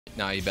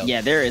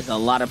Yeah, there is a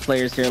lot of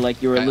players here,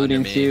 like you were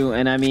alluding to,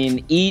 and I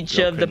mean, each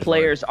of the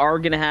players are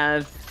gonna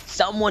have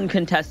someone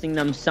contesting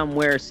them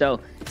somewhere, so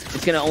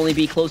it's gonna only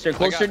be closer and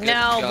closer.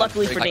 Now,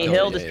 luckily for Nate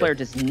Hill, this player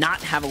does not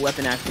have a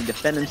weapon to actually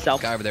defend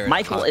himself.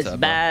 Michael is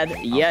bad.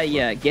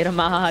 Yeah, get him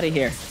out of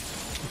here.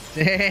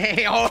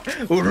 Hey,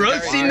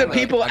 roasting the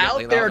people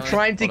out there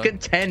trying to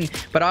contend.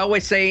 But I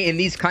always say in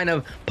these kind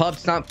of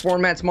pubs, not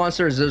formats,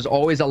 monsters, there's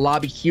always a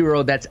lobby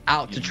hero that's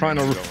out to try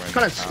to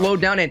kind of slow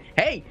down. And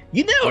hey,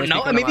 you don't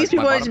know. I mean, these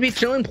people used to be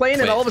chilling,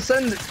 playing, and all of a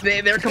sudden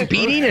they're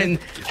competing and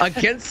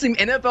against the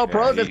NFL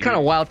pros. That's kind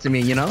of wild to me,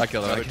 you know?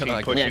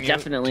 Yeah,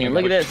 definitely. And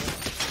look at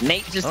this.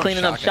 Nate just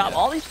cleaning up shop.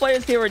 All these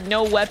players here with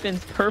no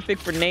weapons.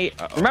 Perfect for Nate.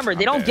 Remember,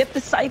 they don't get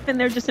the siphon.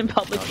 They're just in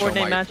public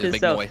Fortnite matches.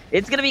 So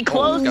it's going to be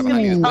close. It's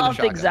going to be tough.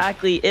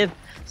 Exactly. If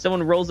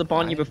someone rolls up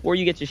on you before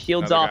you get your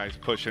shields off.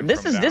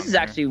 This is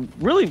actually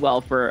really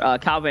well for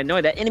Calvin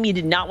Noy. That enemy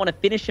did not want to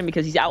finish him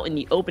because he's out in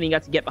the open. He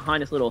got to get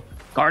behind this little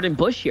garden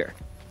bush here.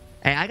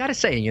 Hey, I gotta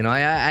say, you know,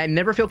 I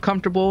never feel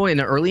comfortable in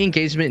an early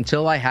engagement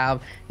until I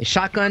have a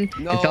shotgun,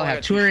 until I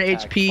have 200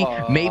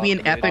 HP, maybe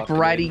an epic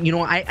variety. You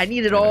know, I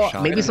need it all.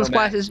 Maybe some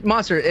splashes.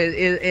 Monster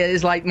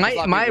is like my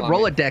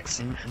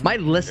Rolodex, my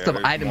list of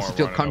items to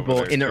feel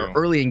comfortable in an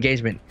early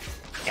engagement.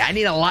 I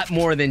need a lot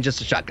more than just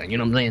a shotgun, you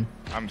know what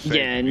I'm saying?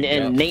 Yeah,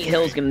 and Nate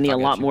Hill's going to need a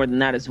lot more than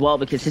that as well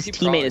because his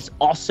teammate is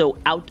also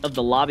out of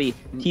the lobby.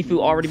 Tfue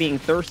already being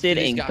thirsted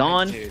and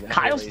gone.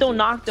 Kyle's still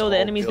knocked, though. The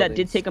enemies that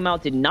did take him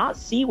out did not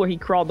see where he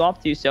crawled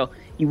off to, so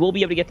he will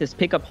be able to get this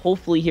pickup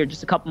hopefully here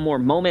just a couple more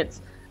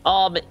moments.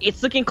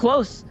 It's looking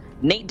close.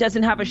 Nate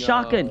doesn't have a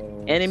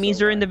shotgun.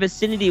 Enemies are in the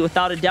vicinity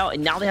without a doubt,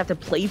 and now they have to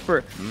play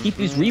for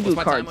Tfue's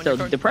reboot card, so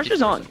the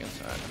pressure's on.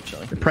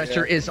 The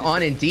pressure is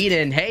on indeed,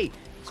 and hey,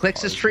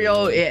 Clix's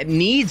trio, it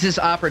needs this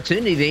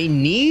opportunity. They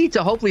need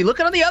to hopefully look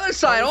at on the other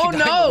side. Oh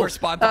no!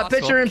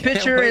 Pitcher in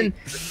pitcher, and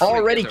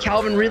already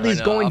Calvin Ridley's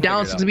going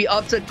down. So it's gonna be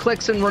up to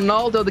Clix and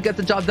Ronaldo to get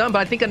the job done. But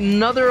I think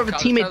another of a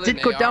teammate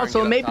did go down,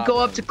 so maybe go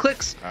up to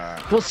Clix.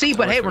 We'll see.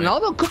 But hey,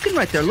 Ronaldo cooking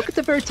right there. Look at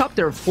the very top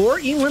there. 4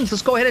 elims.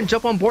 Let's go ahead and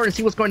jump on board and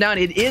see what's going down.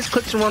 It is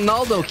Clix and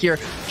Ronaldo here,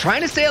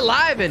 trying to stay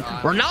alive, and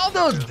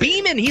Ronaldo's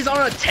beaming. He's on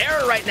a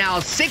tear right now.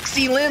 6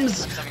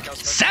 elims,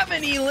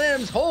 7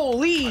 elims.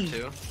 Holy!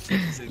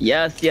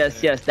 Yes.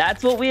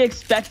 That's what we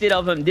expected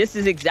of him. This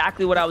is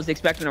exactly what I was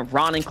expecting of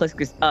Ron and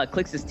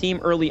Clix's team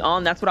early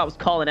on. That's what I was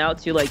calling out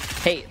to. Like,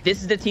 hey,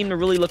 this is the team to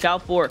really look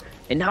out for.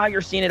 And now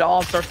you're seeing it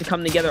all start to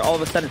come together all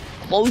of a sudden,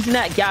 closing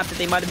that gap that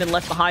they might have been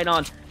left behind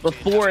on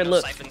before. And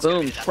look,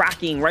 boom,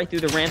 tracking right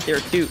through the ramp there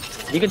too.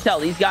 You can tell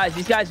these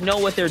guys know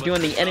what they're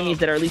doing. The enemies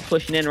that are at least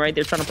pushing in, right?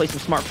 They're trying to play some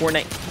smart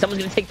Fortnite.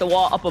 Someone's gonna take the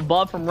wall up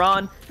above from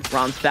Ron.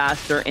 Ron's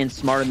faster and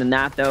smarter than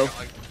that, though.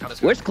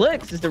 Where's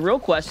Clix is the real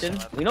question.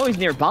 We know he's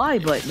nearby,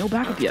 but no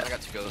backup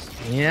yet.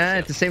 Yeah,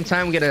 at the same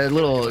time, we get a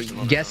little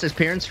guest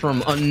appearance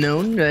from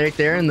Unknown right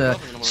there in the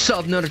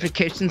sub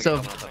notifications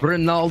of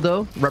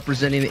Ronaldo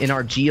representing the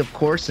NRG, of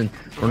course. And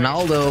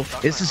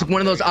Ronaldo, this is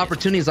one of those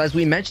opportunities, as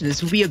we mentioned,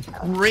 this would be a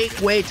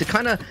great way to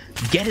kind of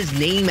get his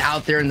name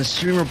out there in the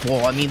Streamer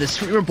Bowl. I mean, the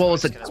Streamer Bowl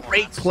is a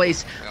great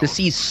place to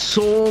see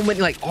so many,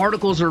 like,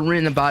 articles are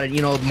written about it,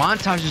 you know,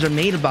 montages are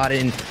made about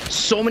it, and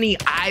so many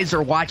eyes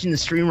are watching the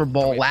Streamer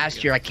Bowl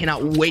last year. I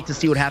cannot wait to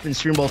see what happens in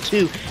Streamer Bowl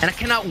 2, and I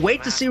cannot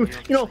wait to see, you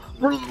know,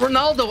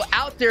 Ronaldo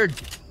out there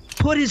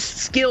put his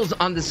skills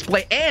on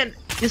display and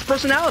his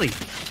personality.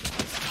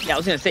 Yeah, I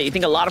was gonna say, you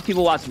think a lot of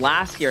people watched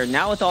last year.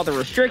 Now with all the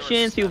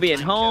restrictions, people being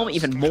home,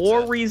 even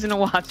more reason to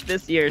watch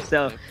this year.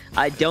 So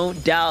I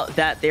don't doubt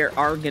that there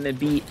are gonna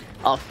be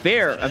a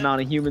fair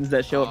amount of humans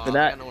that show up for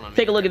that.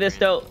 Take a look at this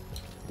though.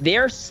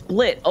 They're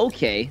split.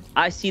 Okay,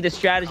 I see the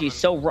strategy.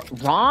 So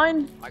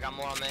Ron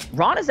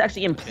is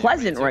actually in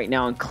Pleasant right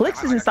now, and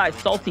Clix is inside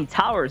Salty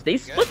Towers. They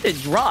split the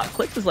drop.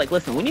 Clix is like,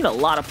 listen, we need a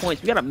lot of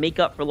points. We got to make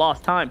up for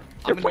lost time.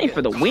 They're playing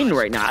for the win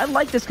right now. I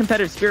like this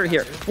competitive spirit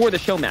here for the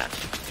show match.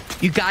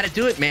 You got to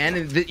do it, man.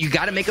 You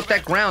got to make up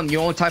that ground. You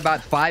only talk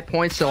about 5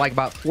 points to like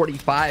about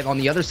 45 on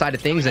the other side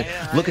of things. And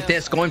look at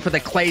this, going for the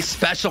Clay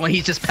special, and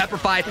he's just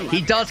petrified. He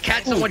does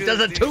catch someone, does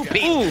a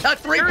 2-piece, a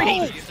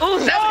 3-piece, 75.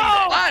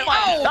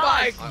 Oh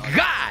my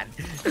God!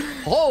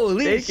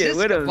 Holy shit,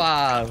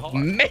 man!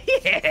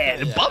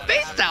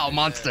 Buffet style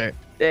monster.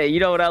 Hey, you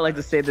know what I like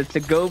to say? The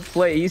to-go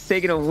play. He's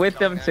taking them with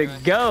them to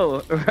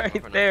go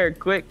right there.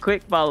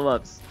 Quick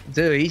follow-ups.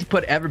 Dude, he's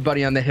put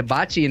everybody on the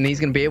hibachi, and he's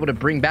going to be able to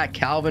bring back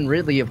Calvin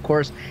Ridley. Of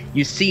course,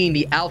 you've seen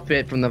the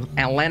outfit from the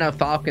Atlanta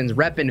Falcons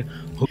repping.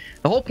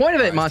 The whole point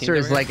of it, Monster,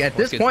 is like at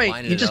this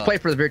point, you just play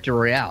for the Victory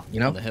Royale, you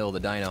know? On the hill, the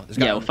dino.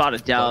 Yeah, without a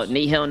doubt.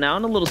 Nate Hill now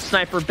in a little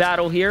sniper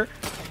battle here.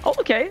 Oh,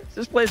 okay.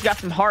 So this player's got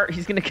some heart.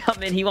 He's going to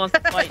come in. He wants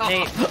to fight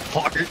Nate.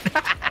 Heart.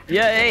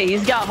 Yeah, hey,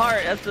 he's got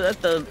heart. That's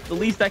the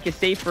least I can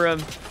say for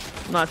him.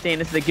 I'm not saying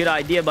this is a good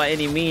idea by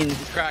any means.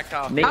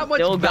 Nate How much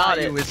still got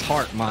value it. is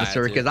heart,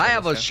 Monster? Because I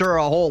have a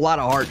whole lot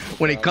of heart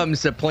when it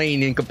comes to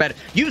playing in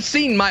competitive. You've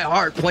seen my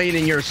heart playing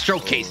in your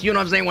showcase. You know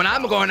what I'm saying? When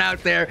I'm going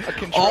out there,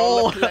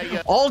 all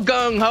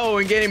gung ho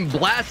and getting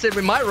blasted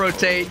with my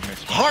rotate,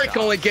 heart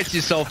can only get you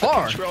so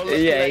far.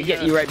 Yeah,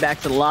 get you right back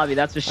to the lobby.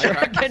 That's for sure.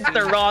 Against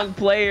the wrong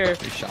player.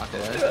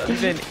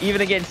 Even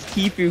against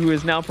Tifu, who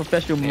is now a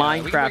professional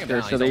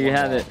Minecrafter. So there you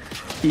have it.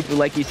 Tifu,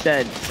 like you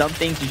said, some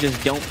things you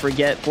just don't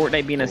forget.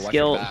 Fortnite being a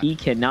skill, he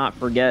cannot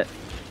forget.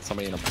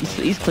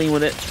 He's clean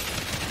with it.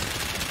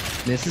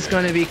 This is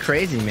going to be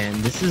crazy,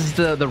 man. This is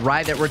the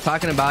ride that we're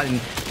talking about,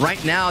 and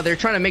right now they're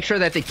trying to make sure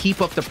that they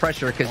keep up the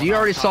pressure, because you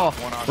already saw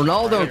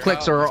Ronaldo and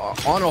Clix are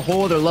on a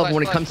whole other level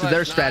when it comes to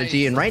their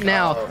strategy, and right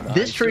now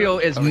this trio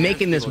is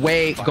making this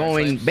way,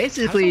 going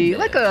basically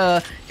like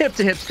a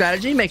hip-to-hip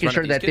strategy, making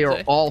sure that they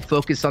are all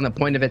focused on the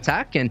point of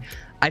attack. And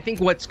I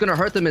think what's going to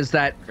hurt them is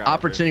that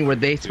opportunity where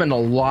they spend a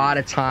lot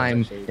of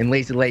time in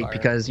Lazy Lake,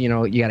 because, you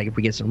know, you got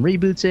to get some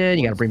reboots in,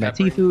 you got to bring back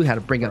Tifu, you got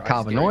to bring up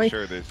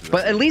Calvinoy,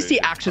 but at least the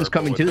action's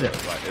coming to them.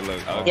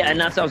 Yeah, and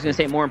that's what I was going to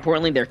say. More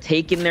importantly, they're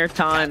taking their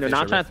time. They're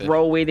not trying to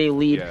throw away their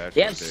lead.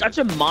 They have such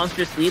a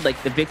monstrous lead,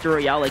 like the Victor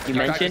Royale, like you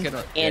mentioned,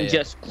 and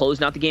just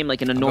closing out the game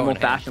like in a normal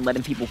fashion,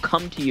 letting people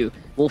come to you.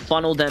 Will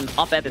funnel them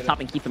up at the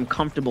top and keep them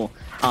comfortable.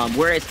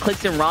 Whereas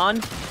Clix and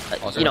Ron,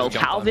 you know,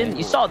 Calvin,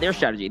 you saw their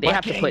strategy. They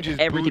have to put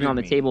everything on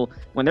the table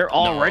when they're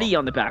already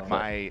on the back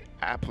foot.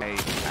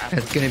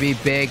 It's going to be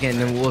big, and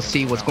then we'll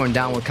see what's going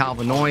down with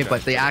Calvinoy,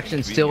 but the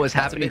action still is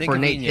happening for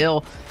Nate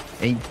Hill.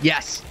 And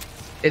yes,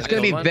 it's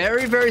going to be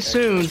very, very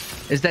soon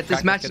is that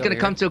this match is going to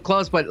come to a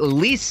close, but at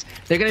least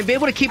they're going to be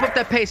able to keep up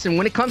that pace. And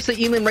when it comes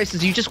to elim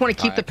races, you just want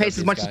to keep the pace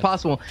as much as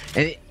possible.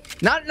 And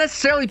not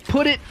necessarily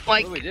put it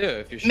like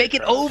make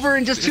it over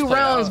in just 2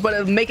 rounds,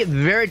 but make it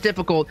very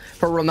difficult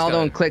for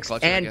Ronaldo and Clix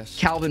and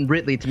Calvin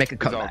Ridley to make a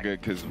comeback.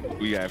 It's all good because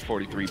we have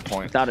 43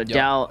 points. Without a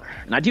doubt.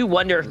 And I do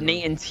wonder if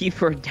Nate and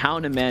Tifu are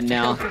down a man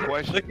now.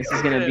 This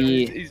is going to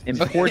be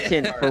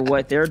important for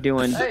what they're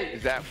doing.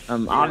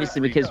 Obviously,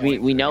 because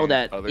we know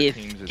that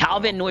if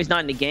Calvin Noy's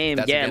not in the game,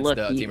 yeah, look,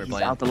 he's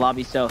out the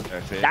lobby. So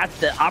that's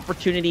the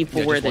opportunity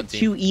for where the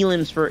 2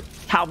 elims for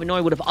Calvin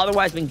Noy would have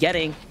otherwise been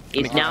getting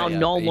is now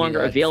no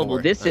longer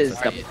available. This is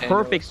the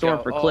perfect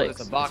storm for Clix.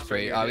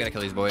 We gotta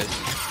kill these boys.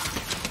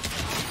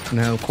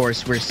 Now, of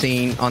course, we're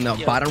seeing on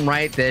the bottom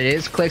right that it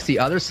is Clix. The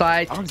other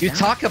side, you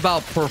talk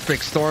about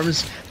perfect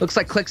storms. Looks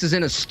like Clix is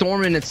in a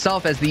storm in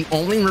itself as the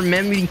only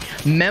remaining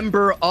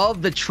member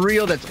of the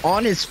trio that's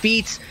on his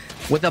feet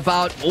with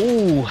about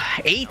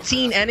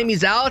 18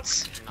 enemies out.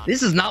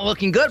 This is not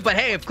looking good, but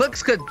hey, if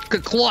Clix could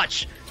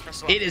clutch,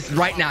 it is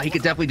right now. He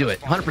could definitely do it,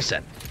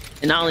 100%.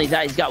 And not only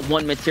that, he's got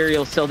 1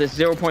 material, so this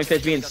 0-point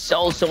fish being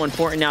so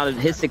important now to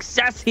his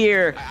success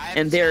here.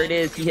 And there it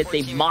is. He hits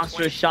a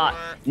monstrous shot.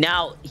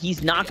 Now,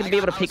 he's not going to be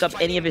able to pick up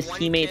any of his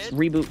teammates'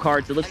 reboot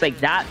cards. It looks like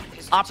that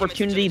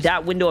opportunity,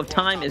 that window of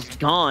time is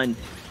gone,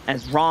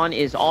 as Ron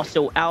is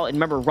also out. And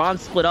remember, Ron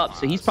split up,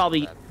 so he's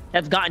probably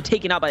has gotten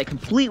taken out by a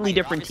completely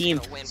different team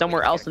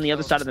somewhere else on the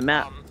other side of the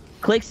map.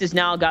 Clix has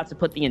now got to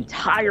put the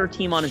entire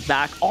team on his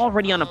back,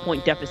 already on a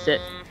point deficit.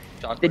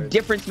 The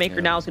difference maker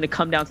now is going to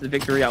come down to the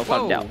victory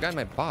without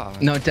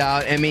doubt. No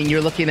doubt. I mean, you're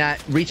looking at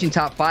reaching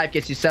top 5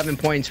 gets you 7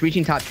 points.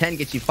 Reaching top 10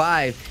 gets you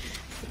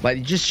 5.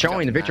 But just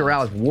showing the victory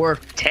royale is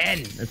worth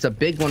 10. That's a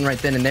big one right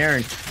then and there.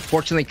 And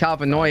fortunately,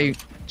 Calvinoy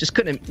just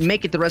couldn't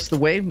make it the rest of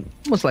the way.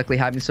 Most likely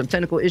having some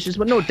technical issues,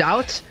 but no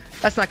doubt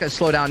that's not going to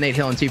slow down Nate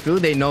Hill and Tifu.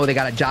 They know they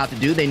got a job to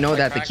do. They know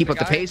that they keep up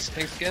the pace.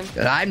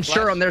 I'm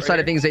sure on their side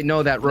of things, they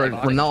know that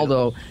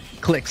Ronaldo,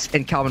 Clix,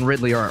 and Calvin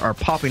Ridley are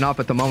popping off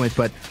at the moment,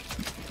 but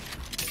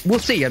we'll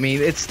see. I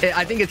mean, I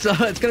think it's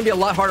going to be a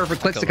lot harder for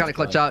Clix to kind of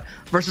clutch out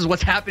versus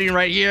what's happening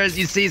right here as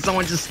you see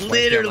someone just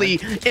literally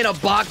in a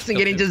box and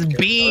getting just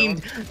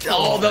beamed.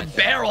 Oh, the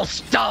barrel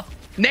stuff.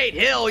 Nate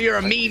Hill, you're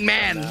a mean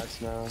man.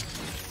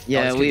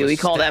 Yeah, we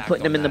call that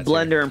putting them in the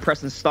blender and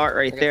pressing start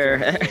right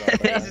there.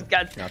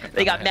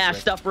 they got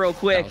mashed up real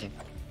quick.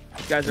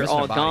 These guys are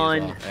all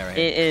gone.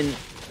 And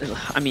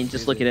I mean,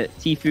 just look at it.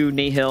 Tifu,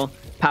 Nate Hill,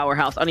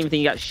 Powerhouse. I don't even think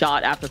he got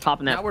shot after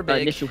popping that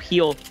initial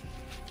heal.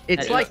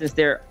 It's like since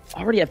they're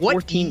already at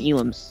 14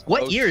 elims.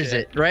 What year is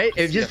it, right?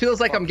 It just feels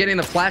like I'm getting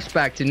a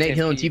flashback to Nate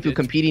Hill and Tifu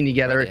competing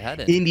together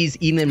in these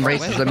elim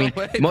races. I mean,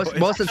 most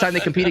of the time they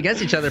compete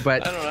against each other,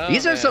 but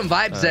these are some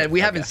vibes that we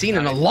haven't seen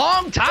in a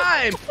long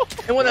time.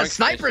 And with a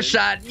sniper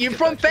shot, you're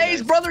from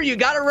FaZe, brother. You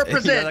got to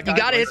represent. You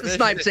got to hit the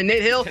snipes. And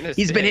Nate Hill,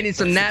 he's been hitting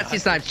some nasty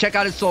snipes. Check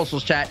out his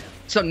socials, chat.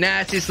 Some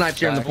nasty snipes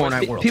here in the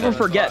Fortnite world. People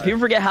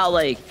forget how,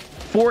 like,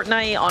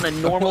 Fortnite on a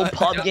normal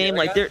pub game,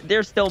 like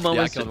there's still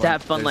moments to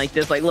have fun like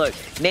this. Like, look,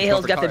 Nate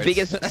Hill's got the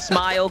biggest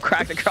smile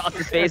cracked across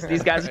his face.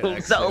 These guys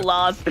are so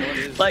lost.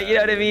 Like, you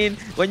know what I mean?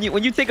 When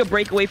you take a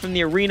break away from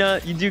the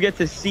arena, you do get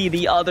to see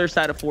the other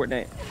side of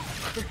Fortnite.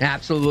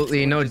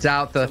 Absolutely, no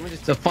doubt. The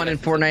fun in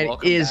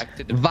Fortnite is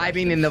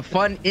vibing, and the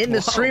fun in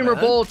the Streamer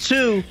Bowl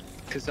too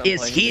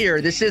is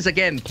here. This is,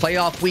 again,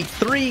 playoff week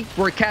 3.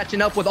 We're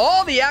catching up with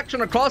all the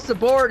action across the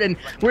board, and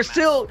we're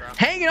still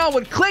hanging on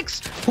with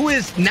Clicks, who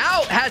is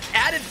now has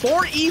added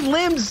 4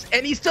 limbs,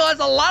 and he still has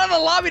a lot of the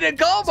lobby to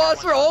go,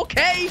 Buster.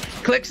 Okay,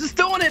 Clicks is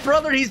doing it,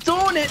 brother. He's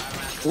doing it.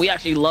 We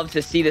actually love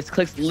to see this.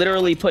 Clicks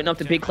literally putting up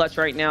the big clutch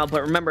right now,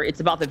 but remember, it's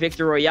about the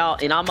victory royale,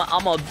 and I'm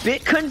a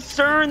bit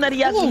concerned that he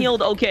hasn't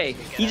healed. Okay,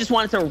 he just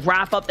wanted to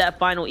wrap up that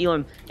final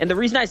elim, and the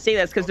reason I say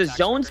that is because the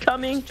zone's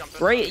coming,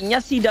 right? And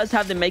yes, he does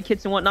have the med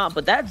kits and whatnot,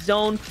 but that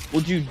zone will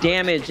do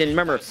damage, and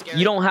remember,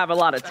 you don't have a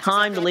lot of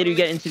time the later you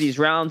get into these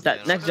rounds.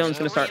 That next zone's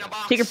going to start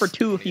taking for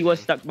 2 if he was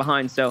stuck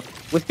behind. So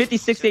with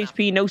 56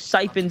 HP, no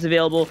siphons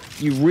available,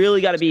 you really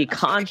got to be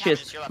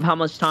conscious of how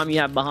much time you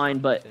have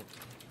behind. But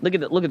look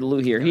at the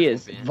loot here. He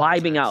is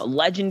vibing out.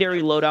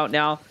 Legendary loadout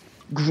now.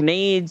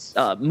 Grenades,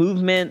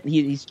 movement.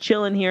 He's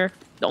chilling here.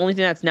 The only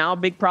thing that's now a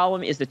big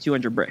problem is the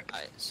 200 brick.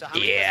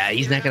 Yeah,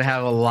 he's not going to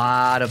have a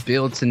lot of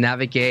builds to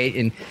navigate,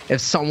 and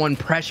if someone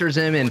pressures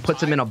him and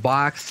puts him in a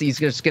box, he's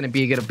just going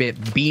to get a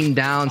bit beamed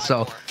down,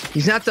 so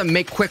he's going to have to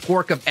make quick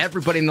work of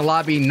everybody in the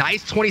lobby.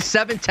 Nice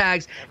 27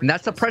 tags, and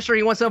that's the pressure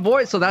he wants to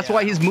avoid, so that's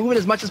why he's moving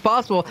as much as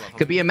possible.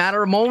 Could be a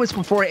matter of moments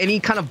before any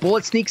kind of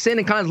bullet sneaks in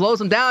and kind of slows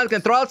him down. He's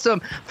going to throw out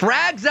some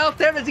frags out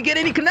there. Does he get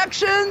any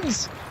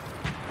connections?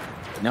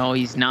 No,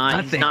 he's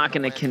not. He's not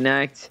going to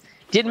connect.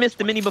 Did miss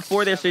the mini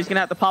before there, so he's going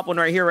to have to pop one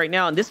right here, right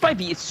now. And this might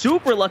be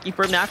super lucky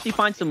for him to actually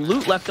find some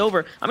loot left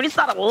over. I mean, it's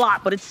not a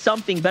lot, but it's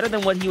something better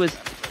than what he was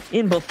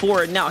in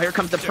before. And now here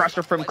comes the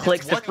pressure from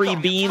Clicks, the free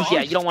beams.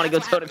 Yeah, you don't want to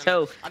go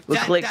toe-to-toe with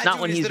Clicks, not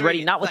when he's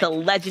ready, not with a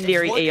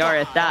legendary AR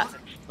at that.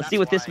 Let's see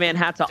what this man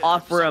had to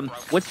offer him.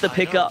 What's the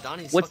pickup?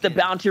 What's the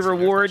bounty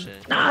reward?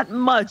 Not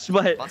much,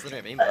 but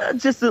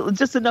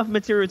just enough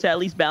material to at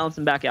least balance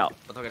him back out.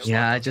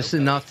 Yeah, just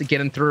enough to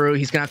get him through.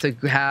 He's going to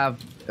have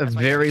a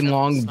very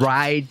long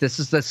ride. This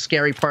is the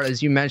scary part,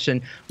 as you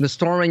mentioned. The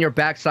storm on your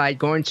backside,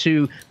 going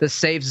to the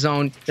safe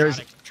zone.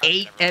 There's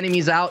 8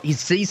 enemies out. He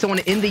sees someone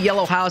in the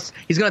yellow house.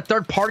 He's going to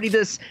third party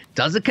this.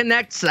 Doesn't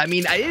connect. I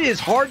mean, it is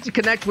hard to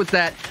connect with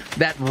that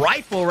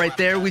rifle right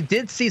there. We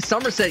did see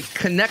Somerset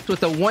connect with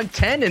the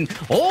 110, and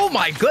oh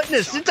my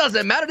goodness, it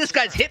doesn't matter. This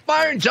guy's hip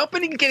fire and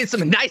jumping and getting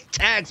some nice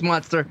tags,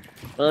 Monster.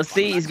 Let's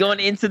see. He's going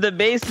into the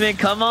basement.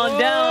 Come on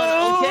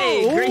down.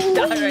 Okay, great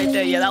shot right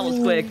there. Yeah, that was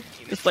quick.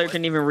 This player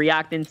couldn't even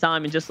react in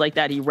time, and just like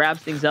that, he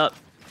wraps things up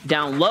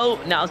down low.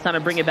 Now it's time to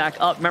bring it back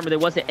up. Remember, there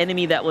was an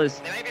enemy that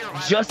was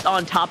just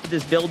on top of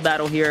this build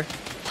battle here.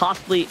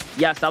 Possibly,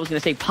 yes, I was going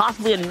to say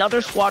possibly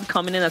another squad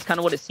coming in. That's kind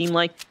of what it seemed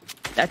like.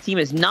 That team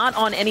is not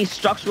on any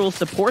structural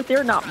support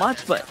there, not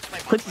much, but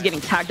Clicks is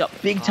getting tagged up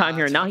big time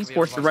here. Now he's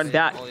forced to run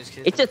back.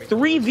 It's a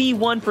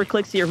 3v1 for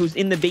Clicks here, who's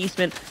in the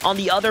basement. On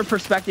the other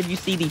perspective, you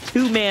see the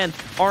 2-man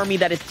army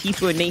that is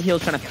Tfue and Nate Hill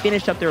trying to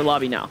finish up their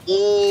lobby now.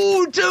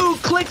 Ooh, dude,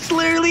 Clicks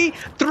literally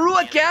threw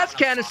a gas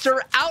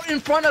canister out in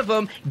front of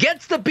him,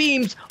 gets the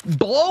beams,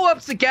 blow up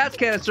the gas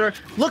canister,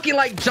 looking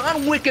like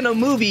John Wick in a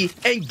movie,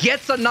 and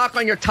gets a knock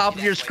on your top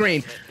of your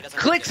screen.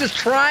 Clicks is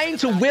trying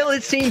to will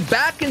his team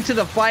back into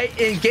the fight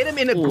and get him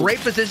in a great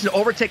position to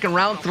overtake in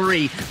round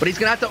 3, but he's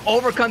gonna have to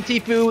overcome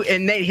Tfue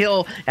and Nate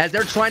Hill as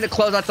they're trying to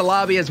close out the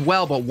lobby as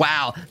well. But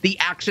wow, the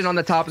action on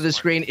the top of the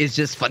screen is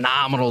just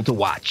phenomenal to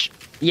watch.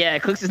 Yeah,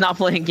 Clicks is not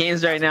playing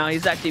games right now.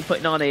 He's actually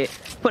putting on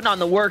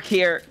the work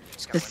here,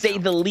 to say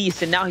the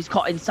least, and now he's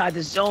caught inside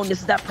the zone.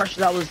 This is that pressure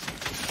that I was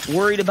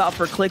worried about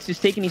for Clicks, who's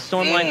taking these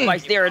Stormline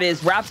fights. There it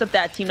is, wraps up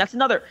that team. That's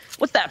another,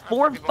 what's that,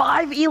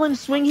 4-5 elim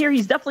swing here.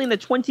 He's definitely in the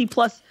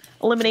 20+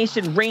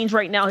 elimination range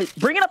right now. He's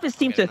bringing up his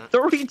team to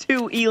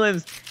 32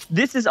 elims.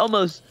 This is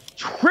almost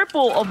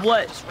triple of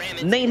what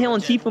Nate Hill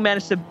and Tfue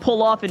managed to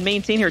pull off and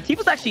maintain here.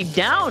 Tfue's actually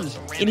down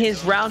in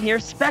his round here,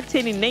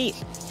 spectating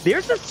Nate.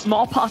 There's a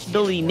small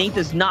possibility Nate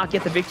does not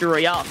get the victory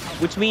royale,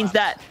 which means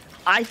that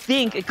I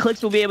think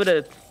Clicks will be able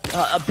to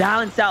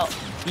balance out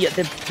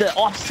the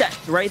offset,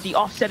 right? The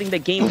offsetting the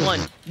game 1.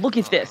 Look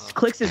at this.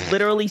 Clicks is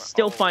literally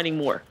still finding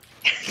more.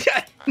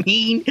 I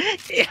mean,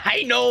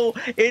 I know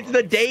it's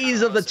the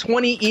days of the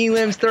 20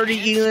 elims,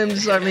 30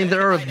 elims. I mean,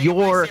 they're of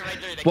yore,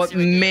 but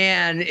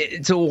man,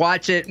 to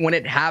watch it when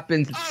it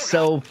happens, it's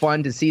so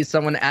fun to see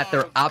someone at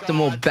their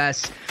optimal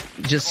best,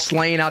 just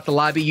slaying out the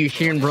lobby. You're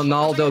hearing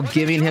Ronaldo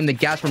giving him the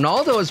gas.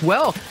 Ronaldo as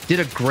well did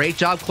a great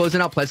job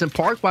closing out Pleasant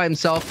Park by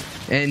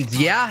himself. And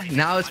yeah,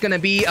 now it's going to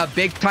be a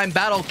big time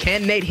battle.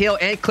 Can Nate Hill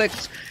and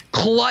Clicks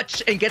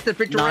clutch and get the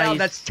victory round?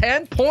 That's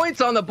 10 points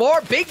on the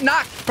board. Big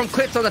knock from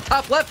Clicks on the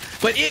top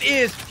left, but it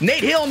is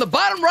Nate Hill on the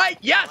bottom right.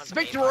 Yes,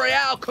 victory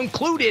royale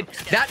concluded.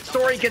 That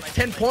story gets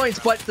 10 points,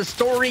 but the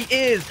story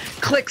is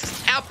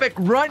Clicks' epic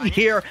run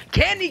here.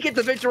 Can he get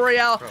the victory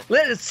royale?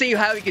 Let us see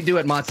how he can do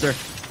it, Monster.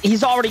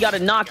 He's already got a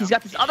knock. He's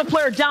got this other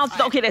player down.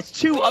 So, okay, that's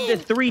 2 of the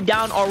 3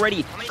 down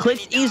already.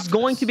 Clicks is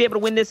going to be able to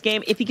win this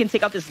game if he can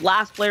take out this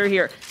last player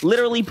here.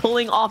 Literally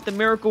pulling off the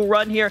miracle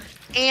run here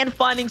and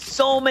finding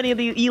so many of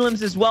the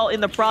elims as well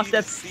in the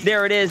process.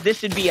 There it is. This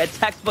should be a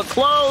textbook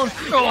close.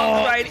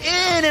 Walks right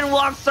in and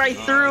walks right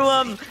through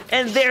him.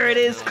 And there it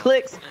is,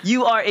 Clicks.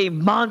 You are a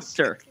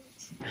monster.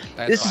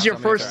 this is your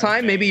first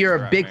time, maybe you're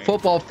a big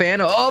football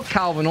fan of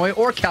Calvinoy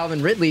or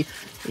Calvin Ridley,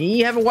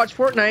 you haven't watched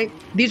Fortnite,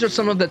 these are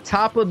some of the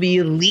top of the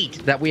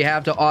elite that we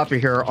have to offer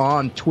here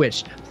on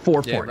Twitch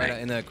for Fortnite. Right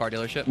in the car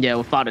dealership. Yeah,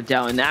 without a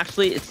doubt. And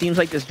actually, it seems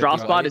like this draw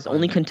spot is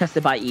only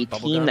contested by a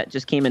team that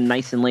just came in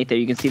nice and late there.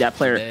 You can see that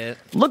player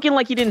looking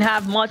like he didn't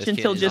have much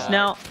until just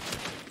now.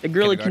 The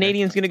Gorilla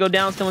Canadian's going to go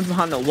down. Someone's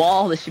behind the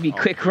wall. This should be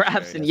quick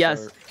wraps. And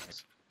yes.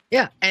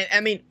 Yeah, and I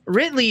mean,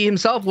 Ridley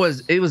himself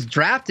was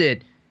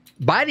drafted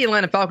by the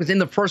Atlanta Falcons in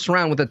the first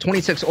round with a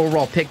 26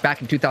 overall pick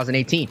back in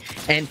 2018.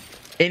 And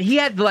he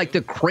had like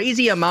the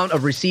crazy amount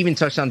of receiving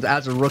touchdowns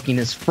as a rookie in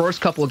his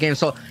first couple of games.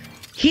 So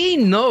he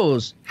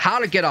knows how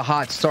to get a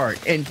hot start.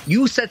 And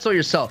you said so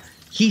yourself.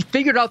 He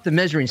figured out the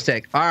measuring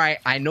stick. All right,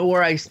 I know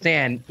where I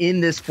stand in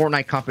this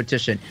Fortnite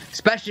competition,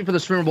 especially for the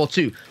Streamer Bowl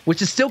 2,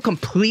 which is still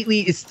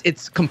completely,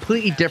 it's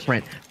completely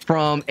different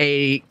from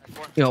a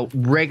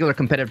regular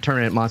competitive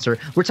tournament, Monster.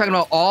 We're talking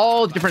about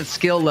all different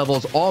skill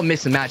levels, all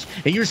mix and match,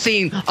 and you're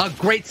seeing a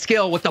great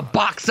skill with the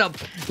box up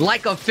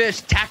like a fish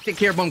tactic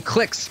here from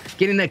Clicks,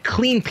 getting a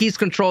clean piece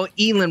control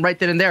Elin right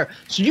then and there.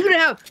 So you're gonna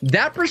have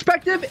that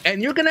perspective,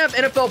 and you're gonna have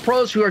NFL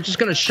pros who are just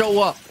gonna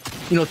show up,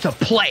 to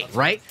play,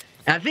 right?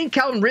 And I think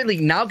Calvin Ridley,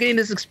 now getting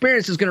this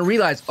experience, is going to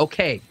realize,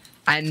 okay,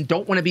 I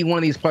don't want to be one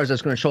of these players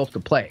that's going to show up to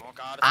play.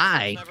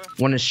 I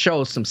want to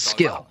show some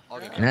skill.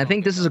 And I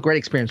think this is a great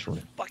experience for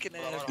him.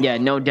 Yeah,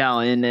 no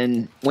doubt.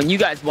 And when you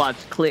guys watch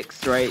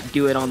Clicks, right,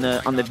 do it on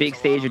the big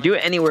stage or do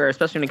it anywhere,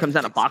 especially when it comes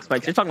down to box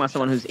fights, you're talking about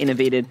someone who's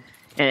innovated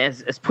and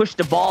has pushed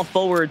the ball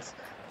forwards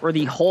for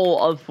the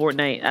whole of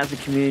Fortnite as a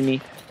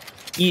community.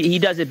 He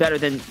does it better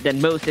than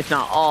most, if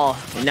not all.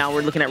 And now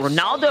we're looking at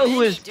Ronaldo,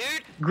 who is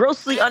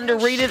grossly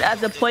underrated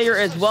as a player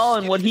as well,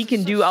 and what he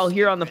can do out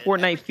here on the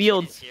Fortnite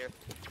field.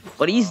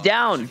 But he's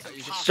down.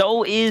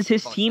 So is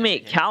his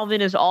teammate.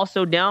 Calvin is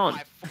also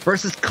down.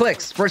 Versus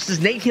Clicks, versus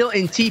Nate Hill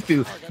and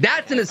Tifu.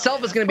 That in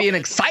itself is going to be an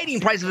exciting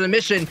price of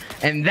admission,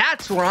 and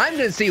that's where I'm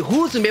going to see who's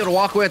going to be able to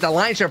walk away with a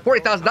lion's share of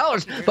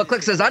 $40,000. But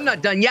Clicks says, I'm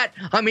not done yet.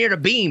 I'm here to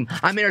beam.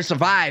 I'm here to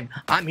survive.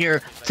 I'm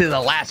here to the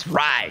last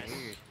ride.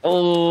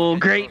 Oh,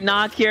 great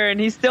knock here, and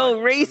he's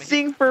still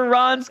racing for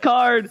Ron's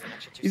card.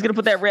 He's going to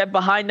put that ramp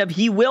behind him.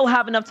 He will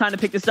have enough time to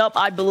pick this up.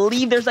 I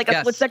believe there's like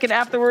a split second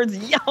afterwards.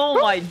 Oh,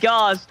 my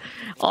gosh.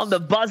 On the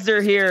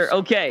buzzer here.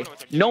 Okay,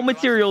 no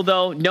material,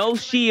 though. No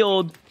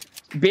shield.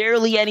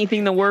 Barely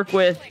anything to work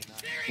with.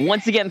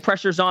 Once again,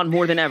 pressure's on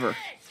more than ever.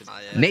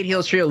 Nate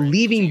Hill's trio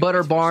leaving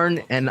Butter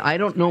Barn, and I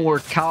don't know where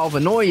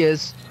Calvinoy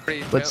is.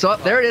 But so,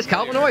 there it is,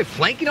 Calvinoy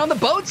flanking on the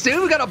boats,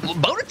 dude. We got a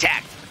boat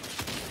attack.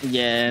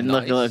 Yeah, and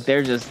look,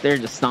 they're just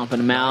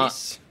stomping him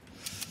out.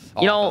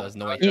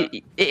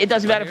 It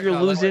doesn't matter if you're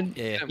losing.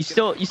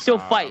 You still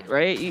fight,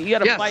 right? You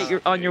got to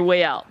fight on your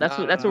way out. That's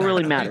what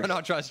really matters.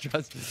 No, trust.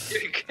 Trust.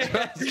 You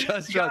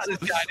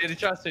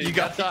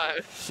got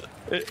time.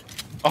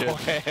 Oh,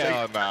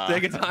 hell nah.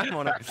 Take a time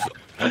on it.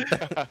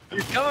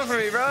 You're coming for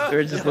me, bro.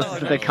 We're just listening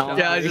to the comments.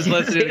 Yeah, I just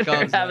listened to the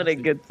comments. Having a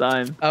good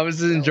time. I was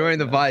just enjoying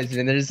the vibes,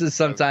 and there's just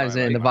sometimes,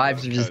 man, the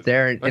vibes are just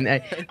there. And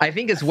I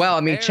think as well,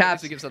 I mean,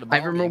 Chaps, I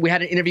remember we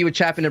had an interview with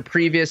Chap in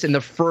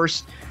the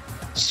first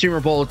Streamer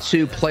Bowl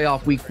 2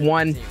 playoff week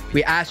 1.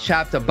 We asked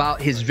Chap about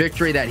his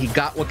victory that he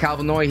got with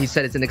Calvinoy. He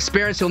said it's an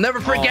experience he'll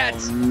never forget.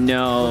 Oh,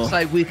 no. Looks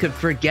like we could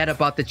forget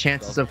about the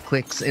chances of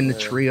Clicks in the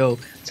trio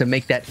to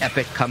make that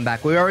epic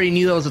comeback. We already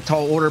knew that was a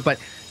tall order, but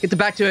get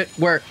back to it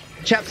where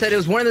Chap said it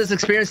was one of those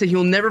experiences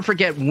he'll never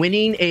forget,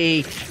 winning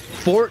a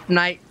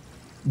Fortnite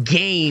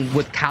game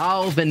with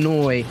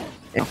Calvinoy.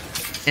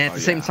 And at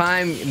the same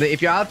time,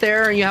 if you're out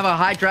there and you have a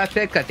high draft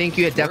pick, I think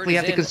you definitely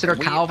have to consider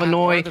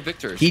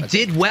Calvinoy. He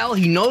did well.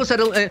 He knows how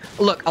to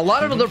look. A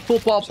lot of other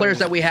football players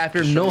that we have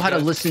here know how to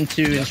listen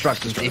to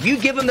instructions. If you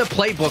give them the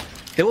playbook,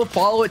 they will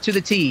follow it to the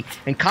T.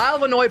 And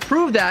Calvinoy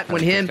proved that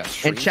when him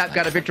and Chap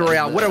got a victory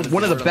royale. What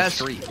one of the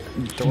best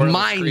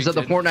minds of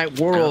the Fortnite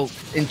world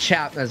in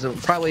Chap, as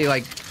probably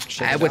like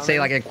I would say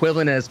like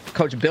equivalent as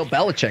Coach Bill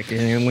Belichick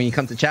when you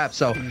come to Chap.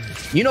 So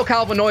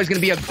Calvinoy is going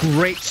to be a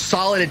great,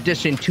 solid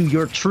addition to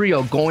your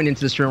trio going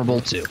into the Streamer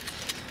Bowl 2.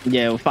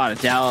 Yeah, without a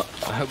doubt.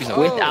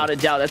 Without a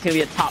doubt, that's going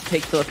to be a top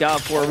pick to look out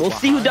for. We'll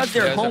see who does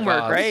their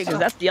homework, right? Because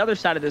that's the other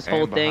side of this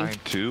whole thing.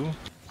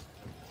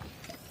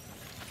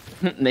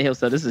 Nail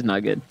said this is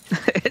not good.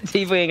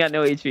 Tifu ain't got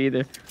no HP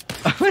either.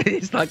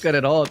 He's not good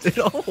at all, dude.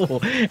 Oh,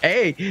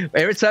 hey,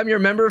 every time you're a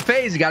member of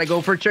FaZe, you got to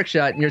go for a trick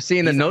shot. And you're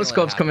seeing the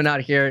no-scopes coming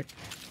out here.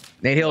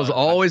 Nate Hill is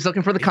always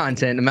looking for the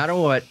content, no matter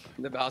what.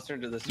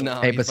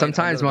 Hey, but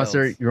sometimes,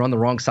 Monster, you're on the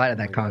wrong side of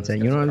that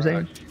content. You know what I'm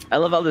saying? I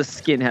love how the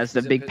skin has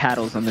the big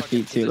paddles on the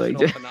feet, too. Like,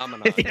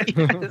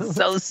 it's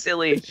so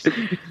silly.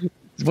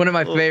 It's one of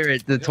my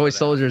favorite. The toy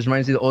soldiers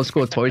reminds me of the old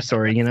school Toy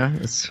Story, you know?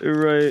 It's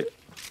right.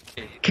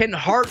 Can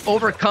heart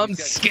overcome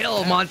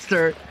skill,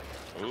 Monster?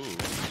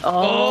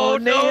 Oh,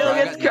 Nate Hill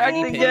gets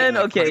cracked again.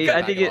 Okay,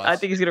 I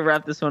think he's gonna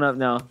wrap this one up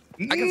now.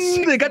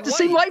 They got the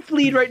same life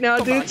lead right now,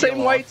 dude. Same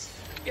whites.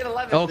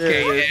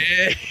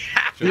 Okay.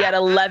 He had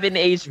 11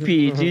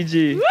 HP.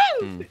 GG.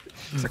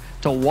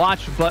 To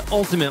watch, but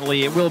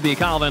ultimately it will be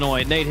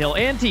Calvinoy, Nate Hill,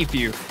 and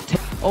Tfue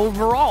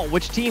overall.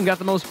 Which team got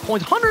the most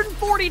points?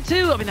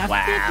 142. I mean,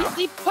 that's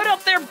 50. He put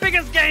up their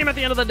biggest game at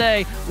the end of the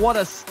day. What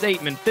a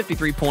statement.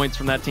 53 points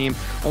from that team.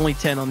 Only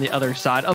 10 on the other side.